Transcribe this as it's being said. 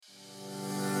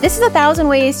This is 1,000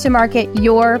 Ways to Market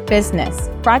Your Business,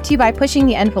 brought to you by Pushing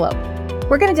the Envelope.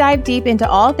 We're going to dive deep into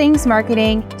all things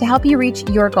marketing to help you reach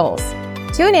your goals.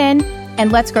 Tune in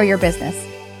and let's grow your business.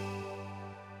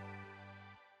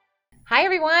 Hi,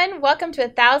 everyone. Welcome to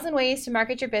 1,000 Ways to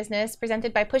Market Your Business,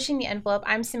 presented by Pushing the Envelope.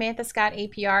 I'm Samantha Scott,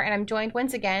 APR, and I'm joined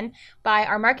once again by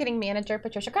our marketing manager,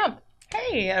 Patricia Crump.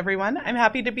 Hey, everyone. I'm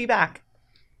happy to be back.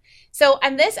 So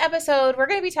on this episode, we're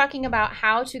going to be talking about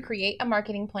how to create a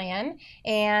marketing plan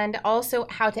and also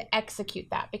how to execute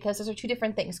that, because those are two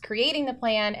different things, creating the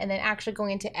plan and then actually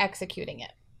going into executing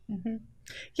it. Mm-hmm.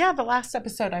 Yeah, the last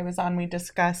episode I was on, we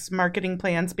discussed marketing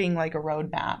plans being like a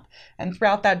roadmap. And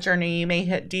throughout that journey, you may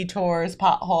hit detours,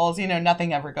 potholes,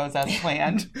 nothing ever goes as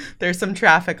planned. There's some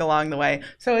traffic along the way.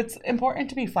 So it's important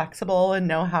to be flexible and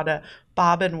know how to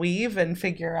bob and weave and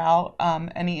figure out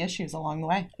any issues along the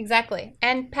way. Exactly.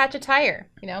 And patch a tire.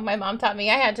 My mom taught me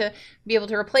I had to be able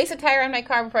to replace a tire on my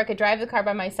car before I could drive the car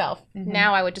by myself. Mm-hmm.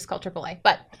 Now I would just call AAA.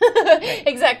 But right.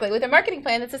 Exactly. With a marketing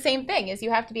plan, it's the same thing, is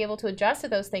you have to be able to adjust to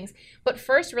those things, but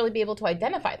first really be able to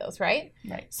identify those, right?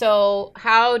 Right. So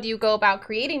how do you go about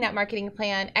creating that marketing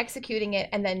plan, executing it,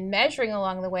 and then measuring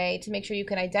along the way to make sure you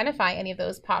can identify any of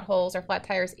those potholes or flat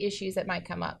tires issues that might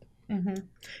come up? Mm-hmm.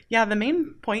 Yeah, the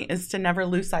main point is to never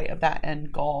lose sight of that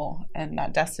end goal and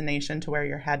that destination to where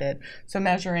you're headed. So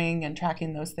measuring and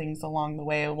tracking those things along the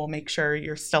way will make sure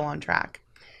you're still on track.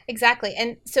 Exactly.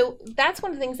 And so that's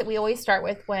one of the things that we always start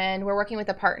with when we're working with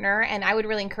a partner. And I would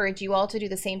really encourage you all to do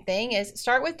the same thing, is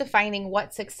start with defining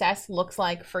what success looks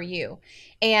like for you.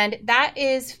 And that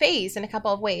is phased in a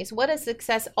couple of ways. What does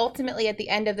success ultimately at the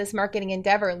end of this marketing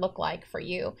endeavor look like for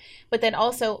you? But then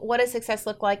also, what does success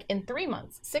look like in 3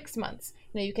 months, 6 months?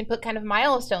 You can put kind of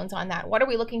milestones on that. What are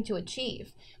we looking to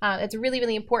achieve? It's really,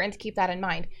 really important to keep that in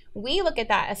mind. We look at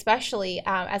that especially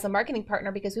as a marketing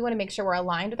partner because we want to make sure we're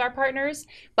aligned with our partners.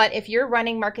 But if you're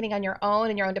running marketing on your own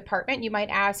in your own department, you might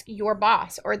ask your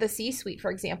boss or the C-suite,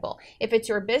 for example. If it's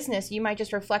your business, you might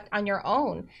just reflect on your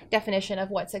own definition of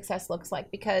what success looks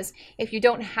like. Because if you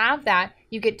don't have that,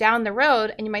 you get down the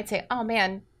road and you might say, oh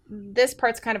man, this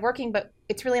part's kind of working, but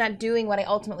it's really not doing what I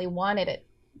ultimately wanted it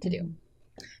to do.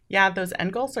 Yeah, those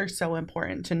end goals are so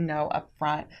important to know up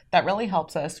front. That really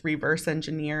helps us reverse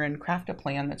engineer and craft a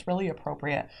plan that's really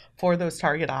appropriate for those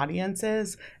target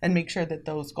audiences and make sure that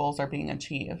those goals are being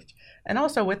achieved. And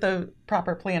also with a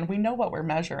proper plan, we know what we're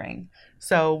measuring.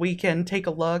 So we can take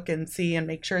a look and see and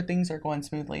make sure things are going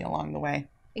smoothly along the way.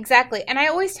 Exactly. And I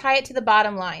always tie it to the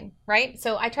bottom line, right?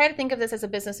 So I try to think of this as a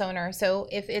business owner. So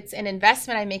if it's an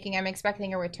investment I'm making, I'm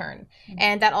expecting a return.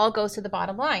 And that all goes to the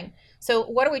bottom line. So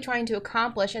what are we trying to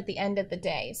accomplish at the end of the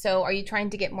day? So are you trying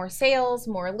to get more sales,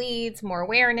 more leads, more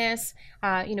awareness?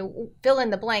 Fill in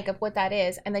the blank of what that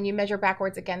is, and then you measure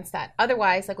backwards against that.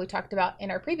 Otherwise, like we talked about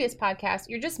in our previous podcast,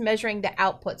 you're just measuring the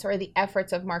outputs or the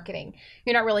efforts of marketing.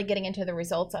 You're not really getting into the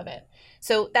results of it.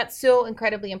 So that's so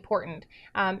incredibly important.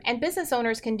 And business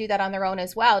owners can do that on their own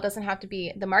as well. It doesn't have to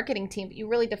be the marketing team, but you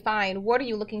really define what are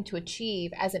you looking to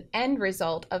achieve as an end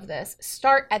result of this.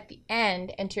 Start at the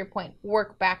end, and to your point,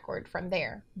 work backward from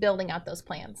there, building out those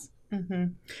plans. Mm-hmm.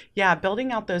 Yeah,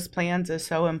 building out those plans is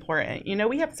so important.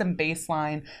 We have some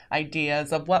baseline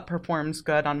ideas of what performs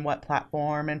good on what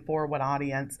platform and for what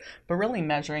audience, but really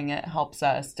measuring it helps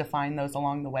us define those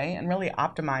along the way and really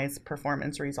optimize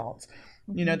performance results.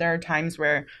 Mm-hmm. There are times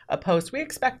where a post we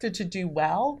expected to do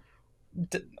well,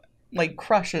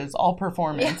 crushes all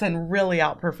performance and really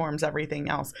outperforms everything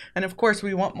else. And of course,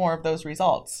 we want more of those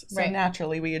results. So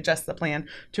naturally, we adjust the plan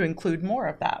to include more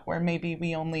of that, where maybe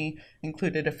we only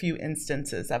included a few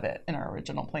instances of it in our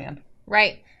original plan.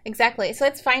 Right, exactly. So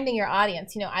it's finding your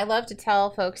audience. I love to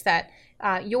tell folks that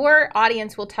your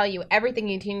audience will tell you everything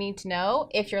you need to know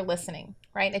if you're listening.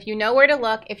 Right? If you know where to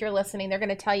look, if you're listening, they're going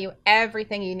to tell you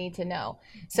everything you need to know.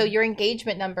 So your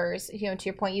engagement numbers, to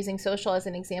your point, using social as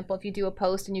an example, if you do a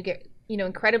post and you get,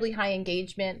 incredibly high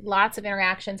engagement, lots of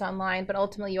interactions online, but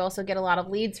ultimately you also get a lot of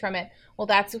leads from it. Well,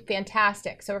 that's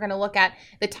fantastic. So we're going to look at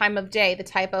the time of day, the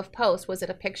type of post. Was it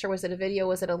a picture? Was it a video?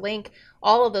 Was it a link?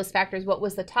 All of those factors. What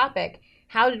was the topic?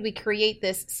 How did we create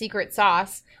this secret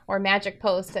sauce or magic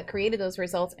post that created those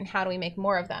results? And how do we make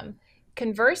more of them?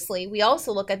 Conversely, we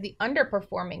also look at the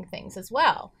underperforming things as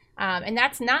well. And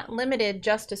that's not limited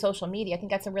just to social media. I think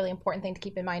that's a really important thing to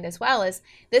keep in mind as well, is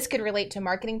this could relate to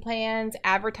marketing plans,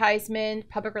 advertisement,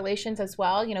 public relations as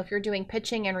well. If you're doing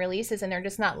pitching and releases and they're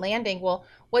just not landing, well,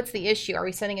 what's the issue? Are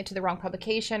we sending it to the wrong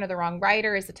publication or the wrong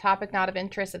writer? Is the topic not of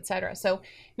interest, et cetera? So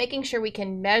making sure we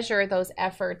can measure those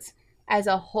efforts as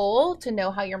a whole to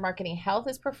know how your marketing health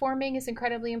is performing is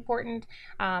incredibly important.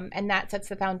 And that sets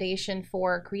the foundation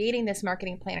for creating this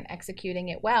marketing plan and executing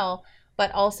it well.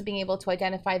 but also being able to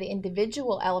identify the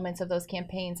individual elements of those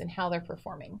campaigns and how they're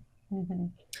performing. Mm-hmm.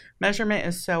 Measurement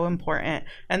is so important,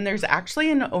 and there's actually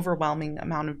an overwhelming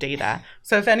amount of data.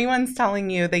 So if anyone's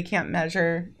telling you they can't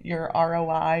measure your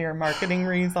ROI or marketing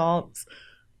results,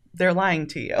 they're lying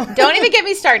to you. Don't even get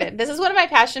me started. This is one of my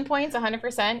passion points,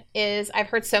 100%, is I've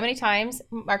heard so many times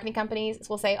marketing companies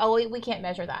will say, oh, we can't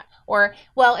measure that. Or,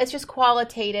 well, it's just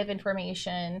qualitative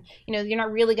information. You know, you're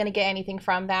not really going to get anything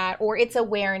from that. Or it's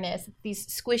awareness, these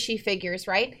squishy figures,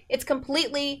 right? It's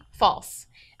completely false.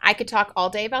 I could talk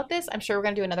all day about this. I'm sure we're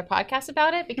going to do another podcast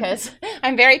about it because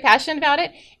I'm very passionate about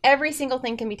it. Every single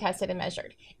thing can be tested and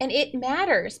measured. And it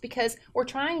matters because we're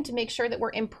trying to make sure that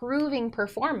we're improving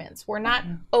performance. We're not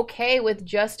okay with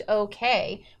just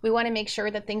okay. We want to make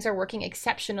sure that things are working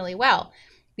exceptionally well.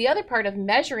 The other part of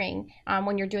measuring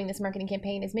when you're doing this marketing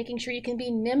campaign is making sure you can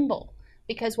be nimble.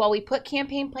 Because while we put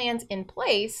campaign plans in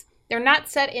place, they're not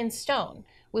set in stone.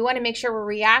 We want to make sure we're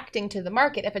reacting to the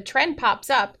market. If a trend pops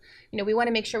up, you know, we want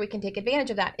to make sure we can take advantage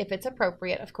of that if it's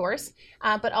appropriate, of course.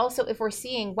 But also if we're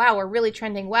seeing, wow, we're really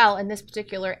trending well in this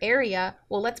particular area,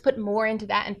 well, let's put more into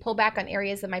that and pull back on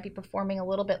areas that might be performing a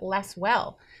little bit less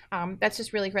well. That's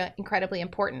just really incredibly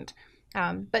important.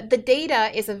 But the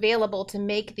data is available to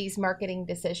make these marketing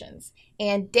decisions,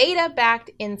 and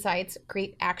data-backed insights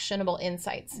create actionable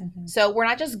insights. Mm-hmm. So we're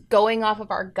not just going off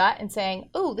of our gut and saying,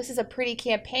 oh, this is a pretty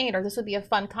campaign or this would be a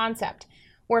fun concept.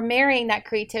 We're marrying that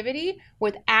creativity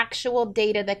with actual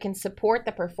data that can support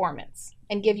the performance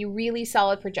and give you really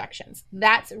solid projections.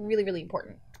 That's really, really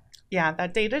important. Yeah,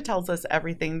 that data tells us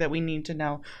everything that we need to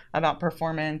know about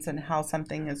performance and how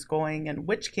something is going and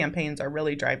which campaigns are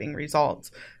really driving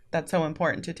results. That's so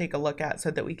important to take a look at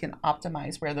so that we can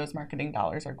optimize where those marketing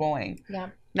dollars are going. Yeah.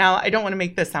 Now, I don't want to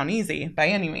make this sound easy by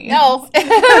any means. No.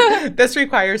 This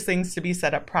requires things to be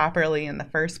set up properly in the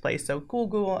first place. So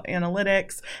Google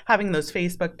Analytics, having those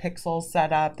Facebook pixels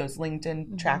set up, those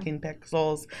LinkedIn tracking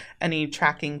pixels, any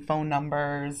tracking phone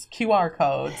numbers, QR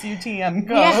codes, UTM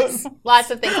codes. Yes,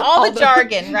 lots of things. All the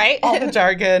jargon, right? All the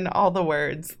jargon, all the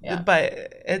words. Yeah. But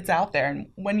it's out there. And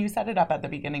when you set it up at the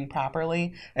beginning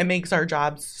properly, it makes our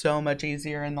job so much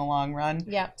easier in the long run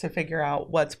to figure out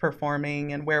what's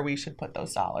performing and where we should put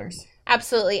those dollars.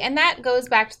 Absolutely. And that goes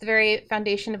back to the very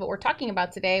foundation of what we're talking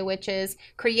about today, which is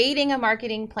creating a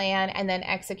marketing plan and then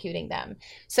executing them.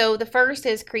 So the first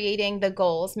is creating the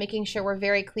goals, making sure we're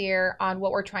very clear on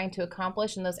what we're trying to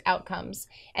accomplish and those outcomes.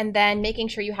 And then making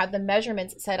sure you have the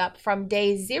measurements set up from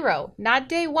day 0, not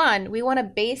day 1. We want a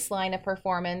baseline of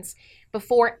performance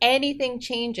before anything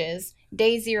changes.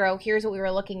 Day 0, here's what we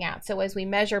were looking at. So as we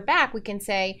measure back, we can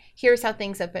say, here's how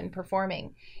things have been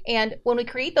performing. And when we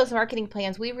create those marketing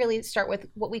plans, we really start with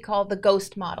what we call the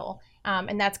GHOST model.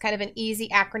 And that's kind of an easy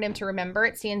acronym to remember.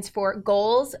 It stands for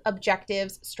goals,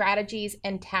 objectives, strategies,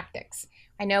 and tactics.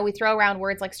 I know we throw around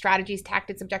words like strategies,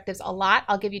 tactics, objectives a lot.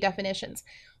 I'll give you definitions.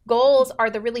 Goals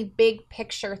are the really big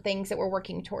picture things that we're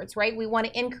working towards, right? We want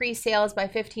to increase sales by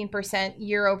 15%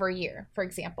 year over year, for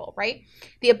example, right?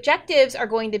 The objectives are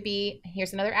going to be,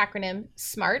 here's another acronym,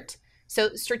 SMART.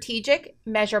 So strategic,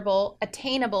 measurable,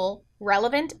 attainable,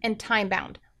 relevant, and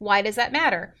time-bound. Why does that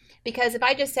matter? Because if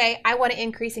I just say, I want to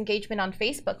increase engagement on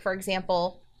Facebook, for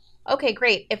example, okay,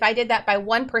 great. If I did that by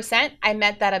 1%, I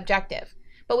met that objective.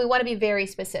 But we want to be very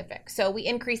specific. So we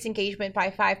increase engagement by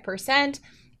 5%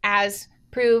 as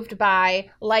proved by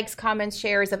likes, comments,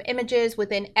 shares of images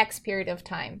within X period of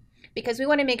time. Because we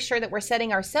want to make sure that we're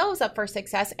setting ourselves up for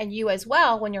success and you as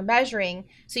well when you're measuring,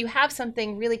 so you have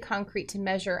something really concrete to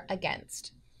measure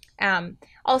against.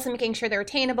 Also making sure they're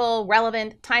attainable,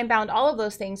 relevant, time-bound, all of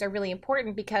those things are really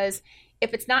important because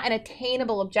if it's not an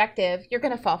attainable objective, you're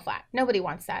going to fall flat. Nobody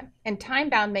wants that. And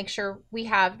time-bound makes sure we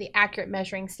have the accurate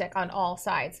measuring stick on all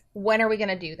sides. When are we going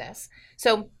to do this?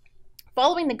 So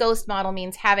following the GHOST model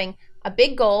means having a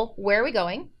big goal, where are we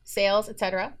going, sales,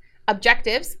 etc.,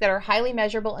 objectives that are highly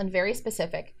measurable and very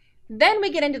specific. Then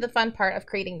we get into the fun part of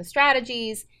creating the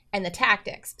strategies and the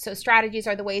tactics. So strategies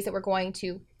are the ways that we're going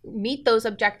to meet those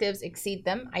objectives, exceed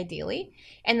them, ideally.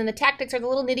 And then the tactics are the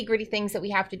little nitty-gritty things that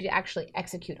we have to do to actually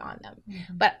execute on them.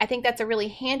 Mm-hmm. But I think that's a really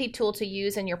handy tool to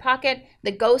use in your pocket,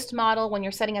 the GHOST model when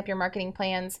you're setting up your marketing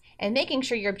plans and making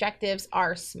sure your objectives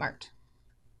are SMART.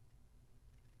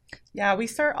 Yeah, we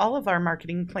start all of our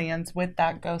marketing plans with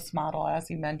that GHOST model, as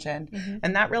you mentioned.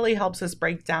 And that really helps us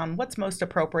break down what's most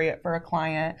appropriate for a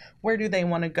client, where do they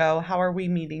want to go, how are we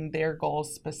meeting their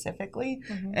goals specifically,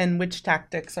 and which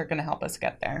tactics are going to help us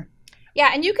get there.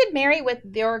 Yeah, and you could marry with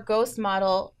your GHOST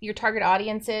model your target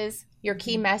audiences, your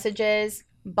key messages,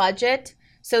 budget.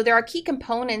 So there are key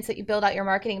components that you build out your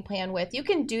marketing plan with. You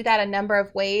can do that a number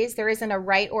of ways. There isn't a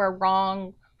right or a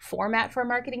wrong format for a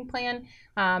marketing plan.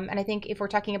 And I think if we're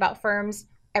talking about firms,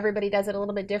 everybody does it a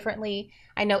little bit differently.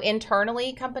 I know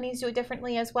internally companies do it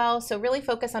differently as well. So really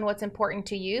focus on what's important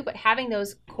to you, but having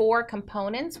those core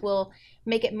components will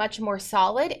make it much more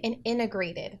solid and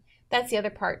integrated. That's the other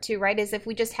part too, right? Is if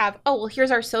we just have, oh, well,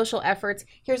 here's our social efforts,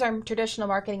 here's our traditional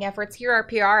marketing efforts, here are our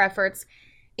PR efforts,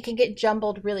 it can get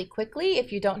jumbled really quickly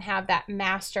if you don't have that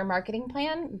master marketing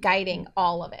plan guiding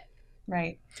all of it.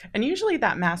 Right. And usually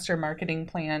that master marketing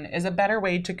plan is a better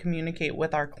way to communicate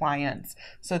with our clients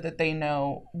so that they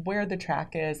know where the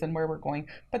track is and where we're going,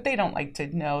 but they don't like to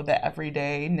know the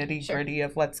everyday nitty gritty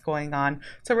of what's going on.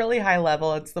 So really high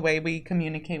level, it's the way we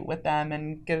communicate with them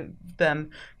and give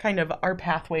them kind of our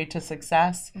pathway to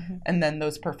success, and then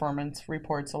those performance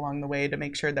reports along the way to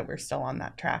make sure that we're still on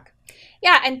that track.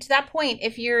 Yeah, and to that point,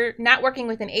 if you're not working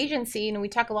with an agency, and we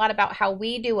talk a lot about how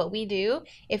we do what we do,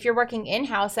 if you're working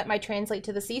in-house, that might translate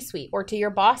to the C-suite or to your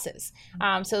bosses.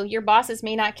 So your bosses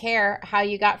may not care how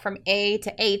you got from A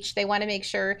to H. They want to make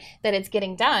sure that it's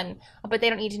getting done, but they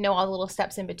don't need to know all the little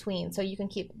steps in between. So you can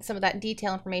keep some of that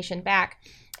detail information back.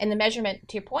 And the measurement,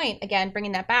 to your point, again,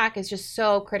 bringing that back is just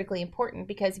so critically important,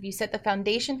 because if you set the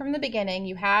foundation from the beginning,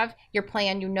 you have your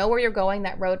plan, you know where you're going,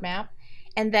 that roadmap,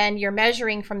 and then you're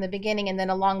measuring from the beginning, and then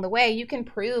along the way, you can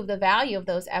prove the value of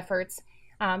those efforts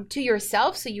to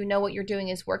yourself, so you know what you're doing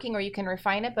is working, or you can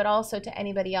refine it, but also to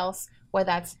anybody else, whether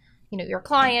that's your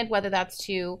client, whether that's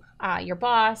to your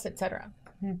boss, etc.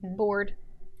 Board,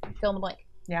 fill in the blank.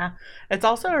 Yeah, it's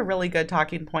also a really good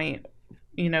talking point,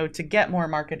 to get more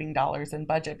marketing dollars and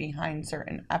budget behind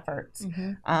certain efforts.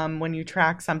 When you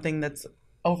track something that's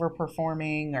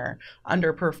overperforming or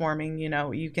underperforming,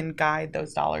 you can guide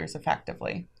those dollars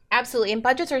effectively. Absolutely. And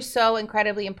budgets are so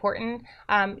incredibly important.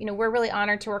 We're really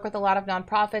honored to work with a lot of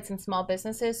nonprofits and small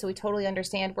businesses. So we totally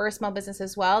understand, we're a small business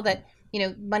as well, that,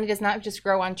 money does not just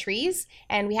grow on trees,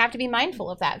 and we have to be mindful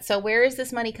of that. So where is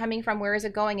this money coming from? Where is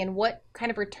it going? And what kind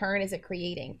of return is it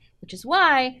creating? Which is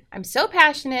why I'm so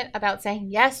passionate about saying,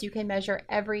 yes, you can measure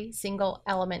every single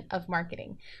element of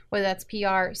marketing, whether that's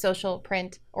PR, social,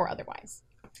 print, or otherwise.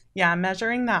 Yeah,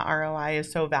 measuring that ROI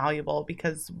is so valuable,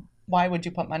 because why would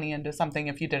you put money into something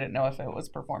if you didn't know if it was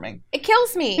performing? It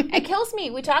kills me. It kills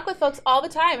me. We talk with folks all the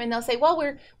time, and they'll say, well,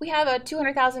 we have a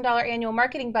 $200,000 annual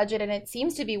marketing budget, and it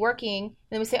seems to be working. And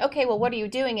then we say, okay, well, what are you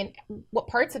doing, and what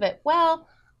parts of it? Well,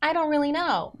 I don't really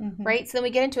know, right? So then we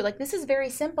get into it, like, this is very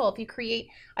simple. If you create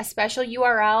a special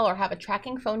URL or have a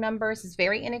tracking phone number, this is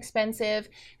very inexpensive.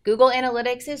 Google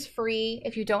Analytics is free.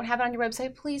 If you don't have it on your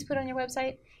website, please put it on your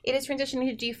website. It is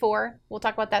transitioning to G4. We'll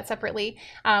talk about that separately.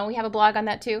 We have a blog on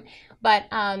that too. But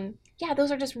yeah,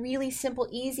 those are just really simple,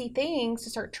 easy things to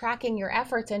start tracking your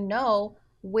efforts and know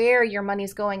where your money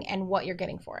is going and what you're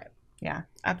getting for it. Yeah,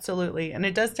 absolutely. And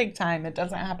it does take time. It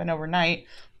doesn't happen overnight,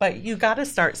 but you got to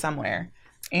start somewhere.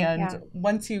 And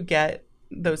once you get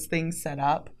those things set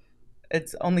up,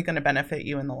 it's only going to benefit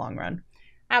you in the long run.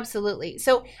 Absolutely.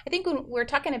 So I think when we're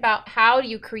talking about how do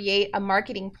you create a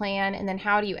marketing plan and then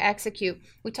how do you execute,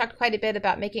 we talked quite a bit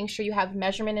about making sure you have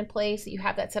measurement in place, that you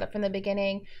have that set up from the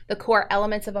beginning, the core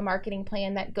elements of a marketing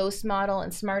plan, that GHOST model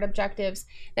and SMART objectives.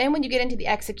 Then when you get into the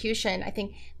execution, I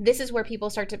think this is where people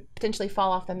start to potentially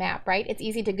fall off the map, right? It's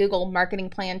easy to Google marketing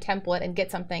plan template and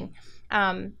get something.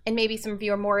 And maybe some of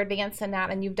you are more advanced than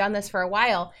that and you've done this for a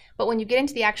while. But when you get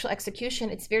into the actual execution,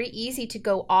 it's very easy to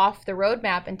go off the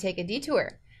roadmap and take a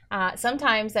detour.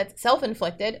 Sometimes that's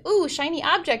self-inflicted. Ooh, shiny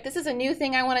object. This is a new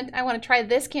thing. I want to try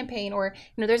this campaign, or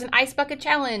there's an ice bucket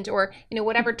challenge, or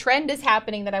whatever trend is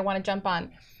happening that I want to jump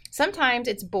on. Sometimes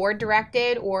it's board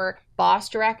directed or boss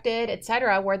directed,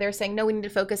 etc., where they're saying, no, we need to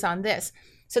focus on this.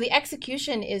 So the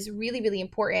execution is really, really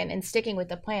important, and sticking with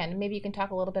the plan. Maybe you can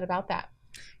talk a little bit about that.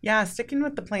 Yeah, sticking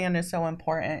with the plan is so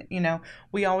important.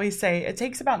 We always say it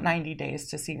takes about 90 days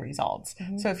to see results.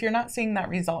 So if you're not seeing that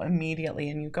result immediately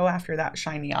and you go after that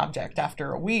shiny object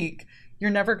after a week,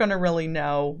 you're never going to really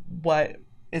know what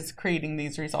is creating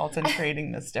these results and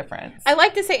creating this difference. I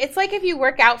like to say it's like if you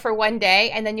work out for one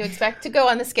day and then you expect to go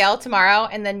on the scale tomorrow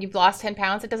and then you've lost 10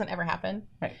 pounds. It doesn't ever happen.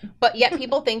 Right. But yet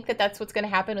people think that that's what's going to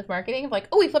happen with marketing. Like,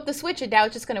 oh, we flipped the switch and now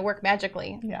it's just going to work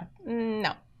magically. Yeah.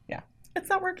 No. It's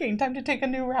not working. Time to take a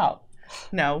new route.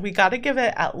 No, we got to give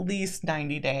it at least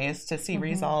 90 days to see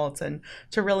results and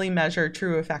to really measure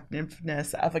true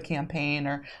effectiveness of a campaign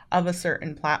or of a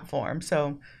certain platform.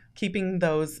 So keeping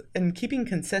those and keeping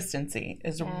consistency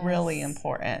is really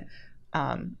important.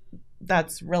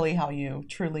 That's really how you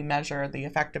truly measure the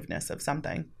effectiveness of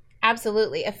something.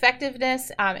 Absolutely.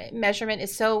 Effectiveness measurement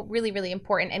is so really, really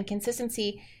important, and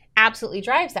consistency absolutely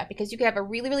drives that, because you could have a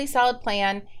really, really solid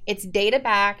plan. It's data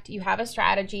backed. You have a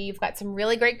strategy. You've got some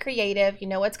really great creative. You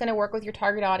know what's going to work with your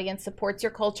target audience, supports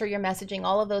your culture, your messaging,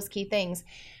 all of those key things.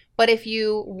 But if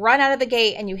you run out of the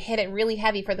gate and you hit it really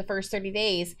heavy for the first 30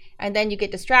 days, and then you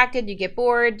get distracted, you get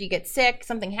bored, you get sick,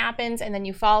 something happens, and then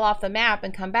you fall off the map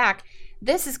and come back,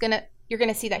 you're going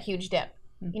to see that huge dip.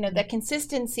 You know, the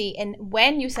consistency in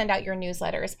when you send out your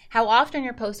newsletters, how often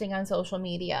you're posting on social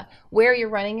media, where you're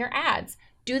running your ads.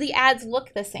 Do the ads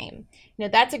look the same? You know,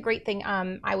 that's a great thing.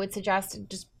 I would suggest,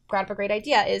 just brought up a great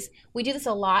idea, is we do this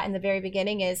a lot in the very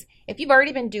beginning, is if you've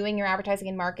already been doing your advertising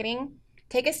and marketing,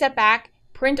 take a step back,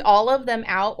 print all of them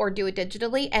out or do it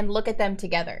digitally and look at them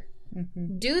together.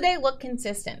 Do they look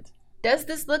consistent? Does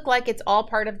this look like it's all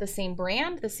part of the same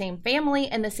brand, the same family,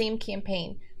 and the same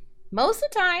campaign? Most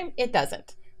of the time, it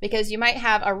doesn't, because you might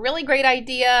have a really great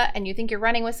idea and you think you're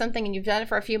running with something and you've done it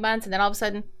for a few months, and then all of a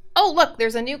sudden, oh, look,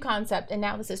 there's a new concept, and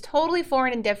now this is totally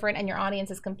foreign and different, and your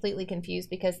audience is completely confused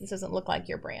because this doesn't look like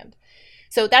your brand.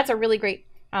 So that's a really great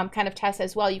kind of test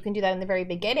as well. You can do that in the very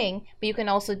beginning, but you can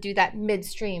also do that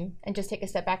midstream and just take a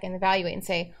step back and evaluate and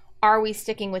say, are we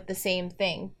sticking with the same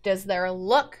thing? Does their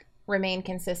look remain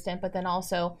consistent, but then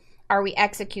also, are we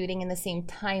executing in the same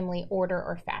timely order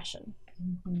or fashion?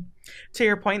 To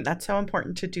your point, that's so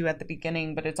important to do at the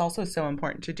beginning, but it's also so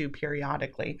important to do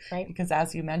periodically, right? Because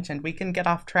as you mentioned, we can get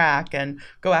off track and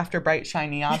go after bright,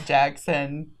 shiny objects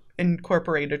and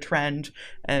incorporate a trend,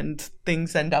 and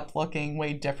things end up looking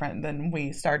way different than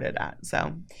we started at.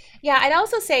 So yeah, I'd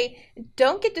also say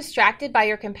don't get distracted by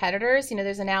your competitors. You know,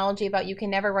 there's an analogy about you can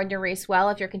never run your race well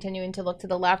if you're continuing to look to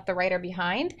the left, the right, or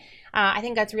behind. I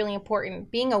think that's really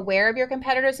important. Being aware of your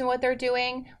competitors and what they're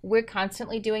doing. We're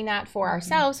constantly doing that for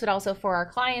ourselves, but also for our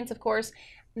clients, of course.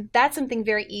 That's something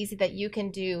very easy that you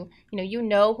can do. You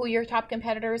know who your top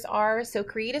competitors are, so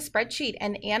create a spreadsheet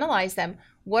and analyze them.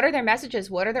 What are their messages?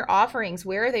 What are their offerings?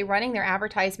 Where are they running their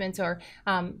advertisements, or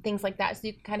things like that? So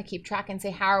you can kind of keep track and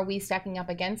say, how are we stacking up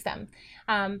against them?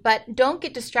 But don't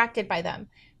get distracted by them.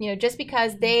 Just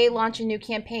because they launch a new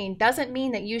campaign doesn't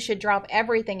mean that you should drop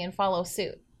everything and follow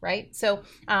suit. Right? So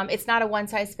it's not a one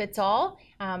size fits all.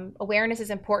 Awareness is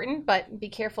important, but be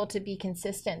careful to be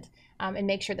consistent and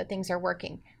make sure that things are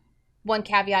working. One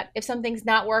caveat, if something's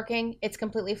not working, it's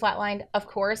completely flatlined, of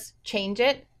course, change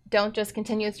it. Don't just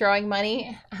continue throwing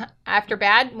money after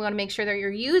bad. We want to make sure that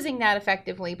you're using that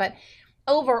effectively. But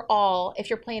overall, if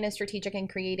your plan is strategic and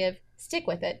creative, stick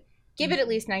with it. Give it at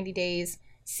least 90 days.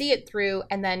 See it through,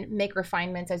 and then make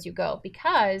refinements as you go,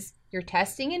 because you're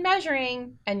testing and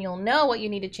measuring, and you'll know what you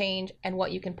need to change and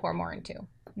what you can pour more into.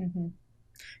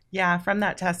 Yeah, from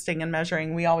that testing and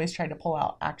measuring, we always try to pull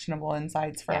out actionable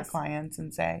insights for our clients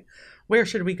and say, where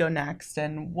should we go next,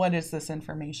 and what is this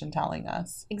information telling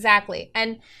us? Exactly.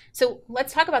 And so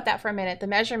let's talk about that for a minute. The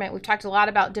measurement, we've talked a lot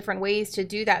about different ways to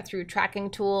do that through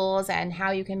tracking tools and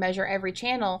how you can measure every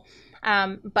channel.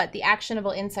 But the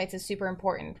actionable insights is super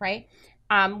important, right?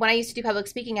 When I used to do public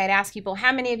speaking, I'd ask people,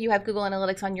 how many of you have Google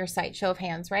Analytics on your site? Show of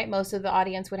hands, right? Most of the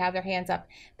audience would have their hands up.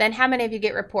 Then how many of you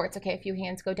get reports? Okay, a few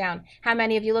hands go down. How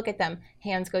many of you look at them?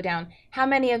 Hands go down. How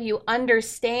many of you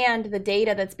understand the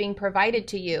data that's being provided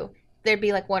to you? There'd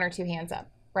be like one or two hands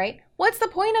up, right? What's the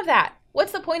point of that?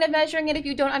 What's the point of measuring it if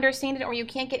you don't understand it or you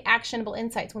can't get actionable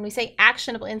insights? When we say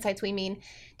actionable insights, we mean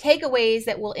takeaways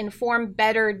that will inform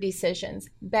better decisions,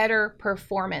 better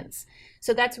performance.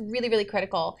 So that's really, really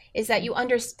critical, is that you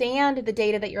understand the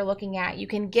data that you're looking at. You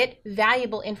can get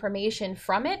valuable information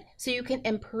from it so you can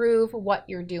improve what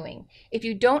you're doing. If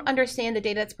you don't understand the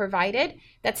data that's provided,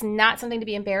 that's not something to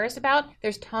be embarrassed about.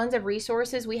 There's tons of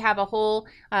resources. We have a whole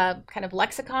kind of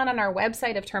lexicon on our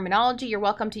website of terminology. You're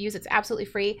welcome to use. It's absolutely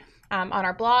free on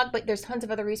our blog, but there's tons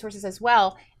of other resources as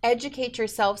well. Educate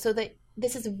yourself so that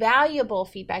this is valuable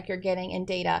feedback you're getting in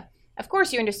data. Of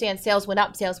course, you understand sales went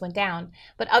up, sales went down,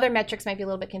 but other metrics might be a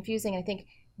little bit confusing. And I think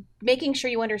making sure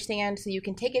you understand so you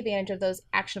can take advantage of those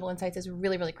actionable insights is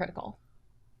really, really critical.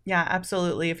 Yeah,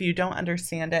 absolutely. If you don't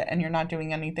understand it and you're not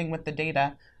doing anything with the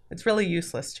data, it's really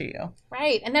useless to you.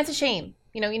 Right. And that's a shame.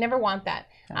 You never want that.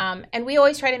 Yeah. And we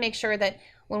always try to make sure that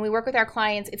when we work with our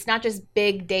clients, it's not just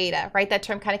big data, right? That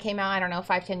term kind of came out,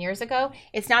 5-10 years ago.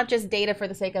 It's not just data for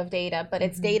the sake of data, but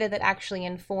it's data that actually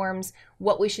informs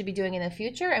what we should be doing in the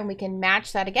future, and we can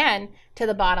match that again to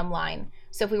the bottom line.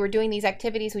 So if we were doing these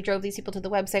activities, we drove these people to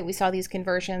the website, we saw these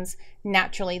conversions,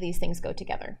 naturally these things go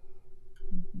together.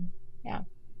 Yeah.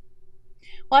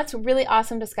 Well, that's a really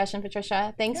awesome discussion,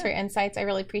 Patricia. Thanks for your insights. I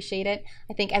really appreciate it.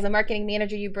 I think as a marketing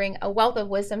manager, you bring a wealth of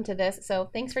wisdom to this. So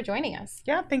thanks for joining us.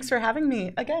 Yeah, thanks for having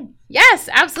me again. Yes,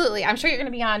 absolutely. I'm sure you're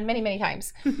going to be on many, many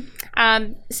times.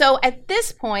 So at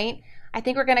this point, I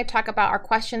think we're going to talk about our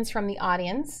questions from the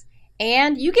audience.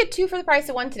 And you get 2 for the price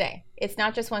of 1 today. It's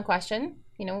not just 1 question.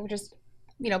 We're just,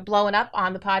 blowing up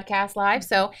on the podcast live.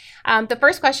 So the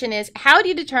first question is, how do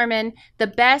you determine the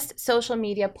best social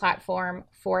media platform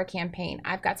for a campaign?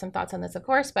 I've got some thoughts on this, of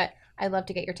course, but I'd love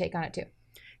to get your take on it too.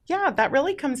 Yeah, that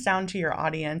really comes down to your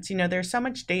audience. There's so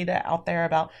much data out there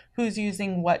about who's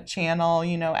using what channel.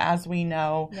 As we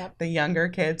know, the younger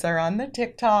kids are on the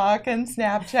TikTok and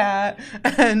Snapchat,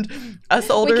 and us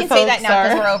older folks we can say that now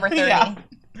because we're over 30. Yeah,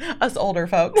 us older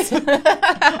folks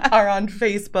are on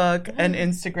Facebook and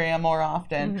Instagram more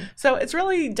often. Mm-hmm. So it's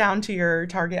really down to your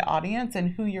target audience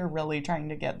and who you're really trying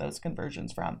to get those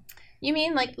conversions from. You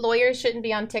mean like lawyers shouldn't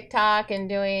be on TikTok and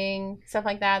doing stuff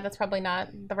like that? That's probably not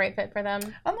the right fit for them.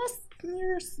 Unless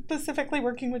you're specifically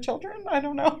working with children. I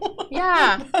don't know.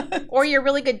 Yeah. Or you're a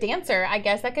really good dancer. I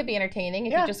guess that could be entertaining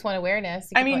if you just want awareness.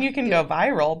 You can go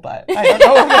viral, but I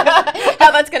don't know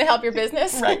how that's going to help your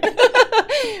business. Right.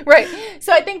 Right.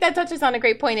 So I think that touches on a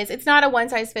great point. It's not a one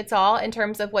size fits all in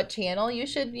terms of what channel you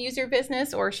should use your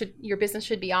business or your business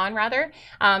should be on, rather.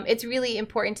 It's really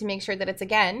important to make sure that it's,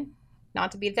 again, not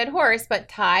to be a dead horse, but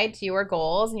tied to your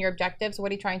goals and your objectives.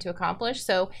 What are you trying to accomplish?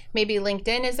 So maybe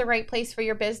LinkedIn is the right place for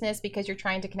your business because you're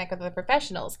trying to connect with other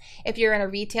professionals. If you're in a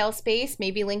retail space,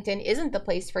 maybe LinkedIn isn't the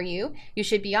place for you. You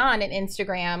should be on an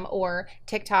Instagram or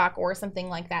TikTok or something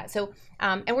like that. So,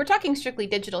 and we're talking strictly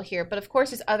digital here, but of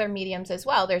course there's other mediums as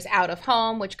well. There's out of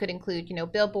home, which could include,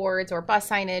 billboards or bus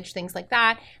signage, things like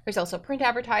that. There's also print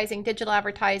advertising, digital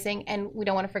advertising, and we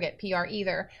don't want to forget PR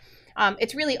either.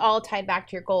 It's really all tied back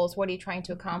to your goals. What are you trying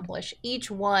to accomplish? Each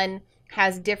one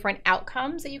has different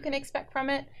outcomes that you can expect from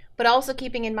it, but also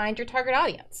keeping in mind your target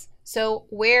audience. So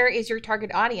where is your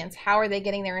target audience? How are they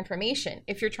getting their information?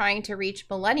 If you're trying to reach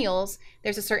millennials,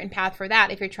 there's a certain path for that.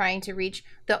 If you're trying to reach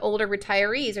the older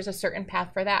retirees, there's a certain path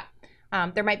for that.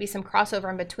 There might be some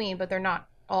crossover in between, but they're not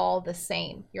all the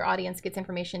same. Your audience gets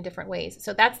information in different ways.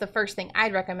 So that's the first thing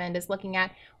I'd recommend, is looking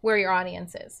at where your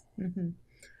audience is. Mm-hmm.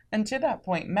 And to that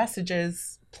point,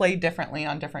 messages play differently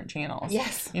on different channels.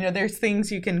 Yes. There's things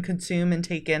you can consume and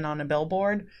take in on a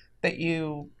billboard that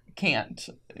you can't,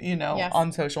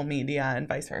 on social media, and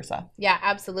vice versa. Yeah,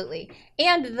 absolutely.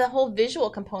 And the whole visual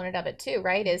component of it too,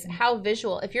 right, is how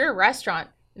visual. If you're a restaurant,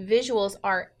 visuals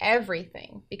are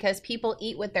everything because people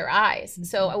eat with their eyes. Mm-hmm.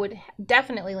 So I would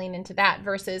definitely lean into that,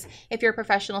 versus if you're a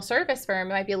professional service firm,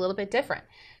 it might be a little bit different.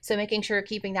 So making sure you're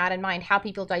keeping that in mind, how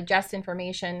people digest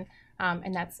information.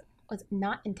 And was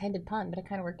not intended pun, but it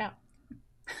kind of worked out.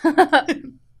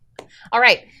 All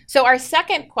right. So our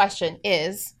second question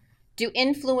is, do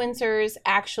influencers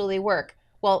actually work?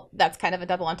 Well, that's kind of a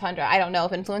double entendre. I don't know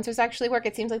if influencers actually work.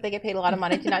 It seems like they get paid a lot of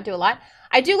money to not do a lot.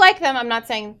 I do like them. I'm not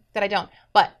saying that I don't.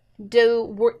 But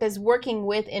does working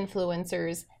with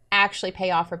influencers actually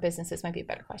pay off for businesses might be a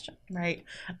better question. Right.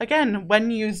 Again,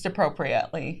 when used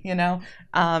appropriately,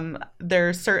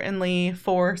 there's certainly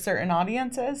for certain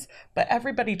audiences, but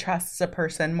everybody trusts a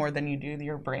person more than you do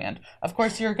your brand. Of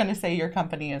course, you're going to say your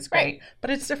company is great, right, but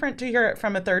it's different to hear it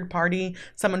from a third party,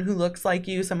 someone who looks like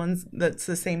you, someone that's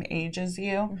the same age as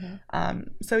you. Mm-hmm.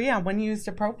 So yeah, when used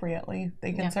appropriately,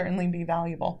 they can certainly be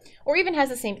valuable. Or even has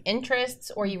the same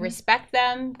interests, or you respect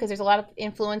them, because there's a lot of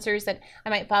influencers that I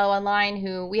might follow online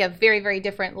who we have very, very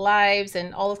different lives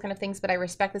and all those kind of things, but I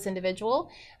respect this individual.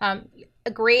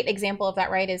 A great example of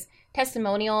that, right, is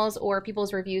testimonials or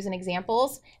people's reviews and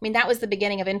examples. I mean, that was the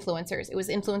beginning of influencers. It was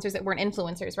influencers that weren't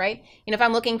influencers, right? If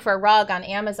I'm looking for a rug on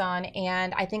Amazon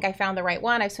and I think I found the right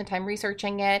one, I've spent time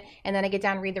researching it, and then I get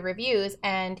down and read the reviews,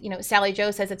 and, Sally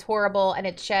Joe says it's horrible and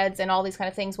it sheds and all these kind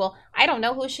of things. Well, I don't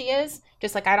know who she is,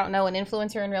 just like I don't know an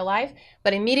influencer in real life,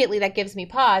 but immediately that gives me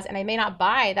pause, and I may not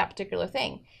buy that particular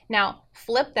thing. Now,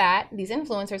 flip that. These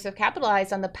influencers have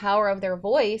capitalized on the power of their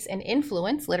voice and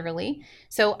influence, literally.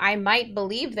 So I might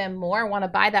believe them more, want to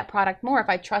buy that product more if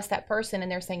I trust that person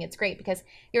and they're saying it's great, because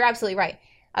you're absolutely right.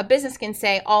 A business can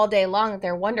say all day long that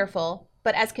they're wonderful,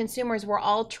 but as consumers, we're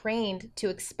all trained to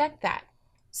expect that.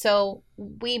 So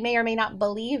we may or may not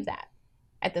believe that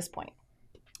at this point.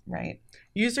 Right.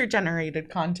 User-generated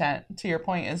content, to your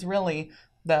point, is really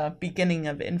the beginning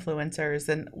of influencers,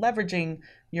 and leveraging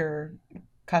your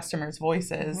customers'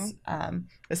 voices,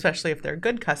 especially if they're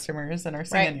good customers and are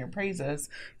singing your praises,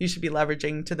 you should be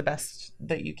leveraging to the best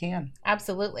that you can.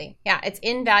 Absolutely. Yeah, it's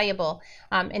invaluable.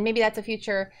 And maybe that's a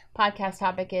future podcast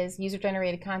topic, is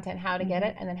user-generated content, how to get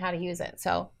it, and then how to use it.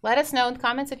 So let us know in the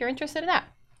comments if you're interested in that.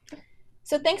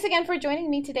 So thanks again for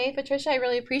joining me today, Patricia. I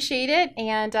really appreciate it.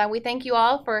 And we thank you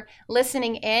all for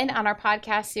listening in on our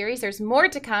podcast series. There's more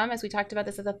to come. As we talked about,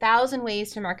 this is 1,000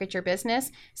 ways to market your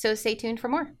business. So stay tuned for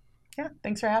more. Yeah,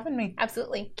 thanks for having me.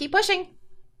 Absolutely. Keep pushing.